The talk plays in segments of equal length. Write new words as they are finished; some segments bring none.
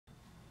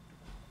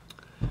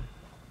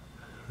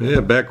Yeah,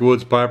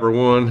 Backwoods Piper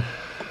 1.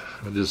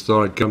 I just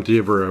thought I'd come to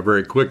you for a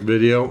very quick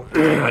video.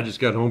 I just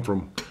got home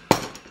from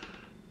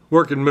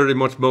working pretty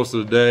much most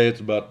of the day.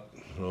 It's about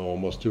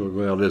almost 2 o'clock.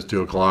 Well, it is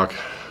 2 o'clock,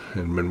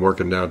 and been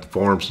working down at the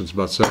farm since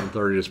about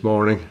 7:30 this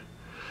morning,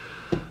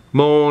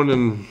 mowing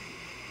and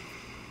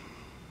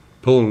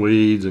pulling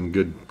weeds and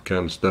good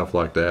kind of stuff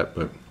like that.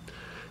 But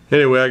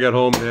anyway, I got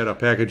home and had a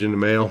package in the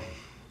mail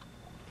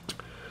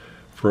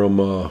from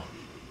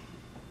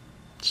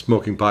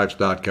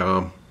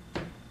smokingpipes.com.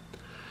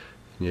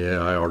 Yeah,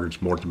 I ordered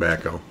some more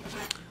tobacco,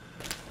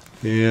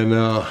 and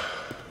I'm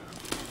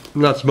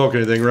not smoking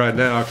anything right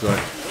now because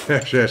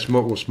I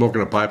was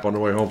smoking a pipe on the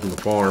way home from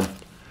the farm,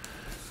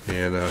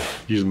 and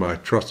using my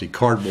trusty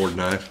cardboard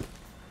knife.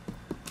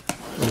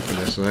 Open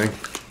this thing.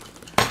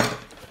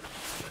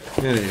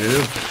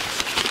 Anywho,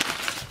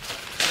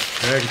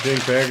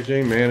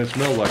 packaging. Man, it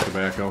smells like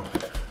tobacco.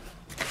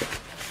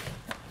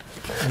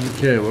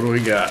 Okay, what do we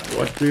got?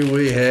 What do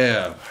we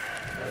have?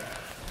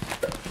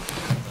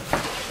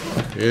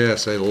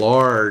 Yes, a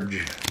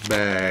large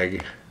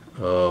bag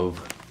of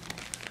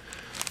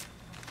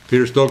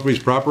Peter Stokely's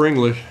Proper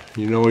English.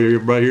 You know,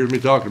 everybody hears me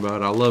talking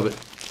about it. I love it.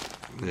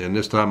 And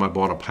this time I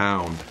bought a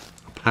pound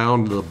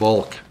of the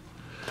bulk.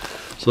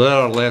 So that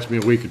ought to last me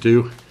a week or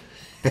two.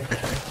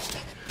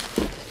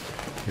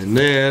 And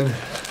then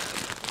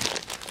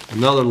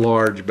another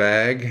large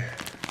bag.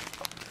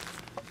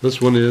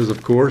 This one is,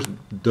 of course,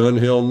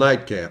 Dunhill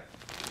Nightcap.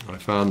 I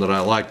found that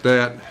I liked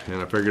that,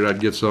 and I figured I'd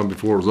get some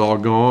before it was all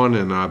gone,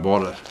 and I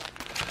bought a,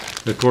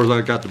 of course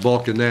I got the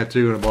bulk in that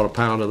too, and I bought a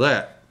pound of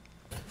that.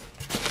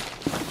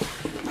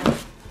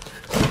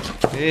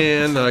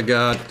 And I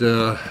got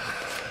a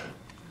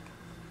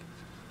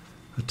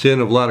tin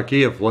of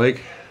Latakia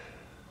flake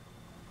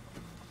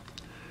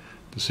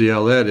to see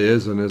how that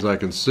is, and as I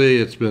can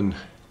see, it's been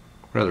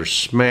rather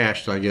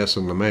smashed, I guess,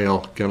 in the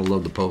mail. Kind of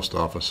love the post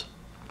office.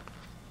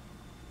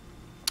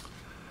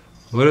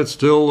 But it's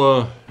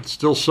still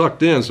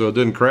sucked in, so it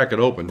didn't crack it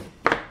open.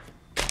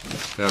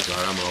 That's all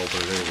right, I'm gonna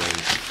open it anyway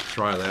and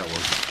try that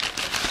one.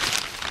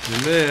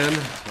 And then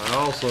I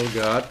also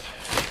got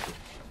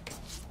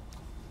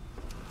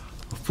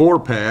a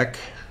 4-pack.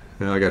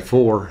 Now I got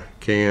 4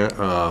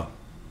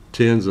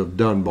 tins of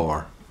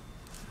Dunbar.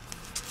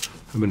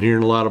 I've been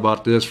hearing a lot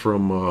about this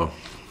from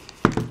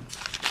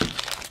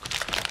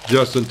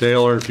Justin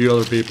Taylor and a few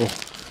other people.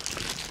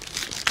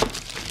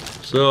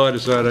 So I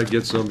decided I'd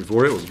get some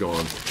before it was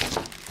gone.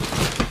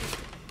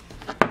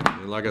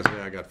 Like I said,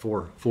 I got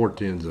four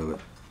tins of it,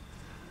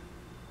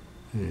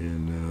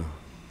 and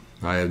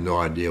I have no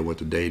idea what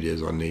the date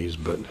is on these,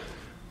 but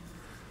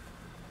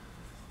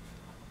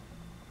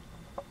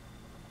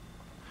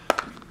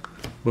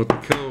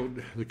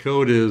the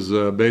code is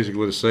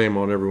basically the same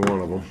on every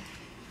one of them.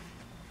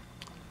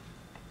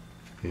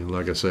 And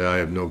like I say, I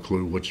have no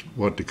clue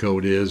what the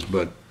code is,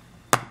 but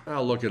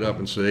I'll look it up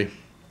and see.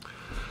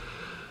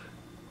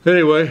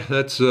 Anyway,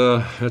 that's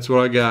what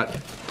I got.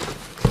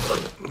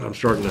 I'm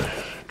starting to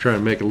try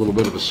and make a little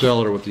bit of a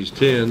cellar with these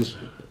tins,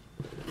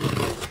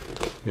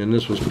 and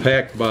this was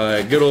packed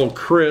by good old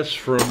Chris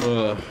from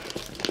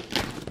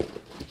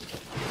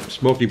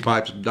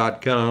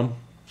smokingpipes.com.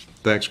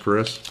 Thanks,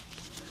 Chris.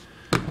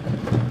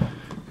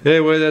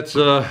 Anyway, that's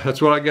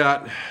what I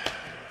got,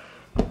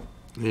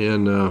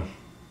 and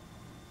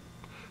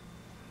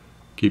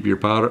keep your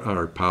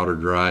powder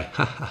dry.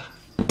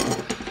 You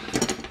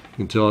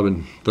can tell I've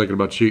been thinking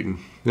about shooting.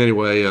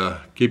 Anyway,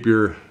 keep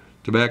your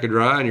tobacco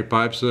dry and your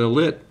pipes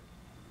lit.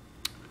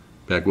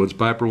 Backwoods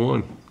Piper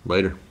 1.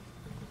 Later.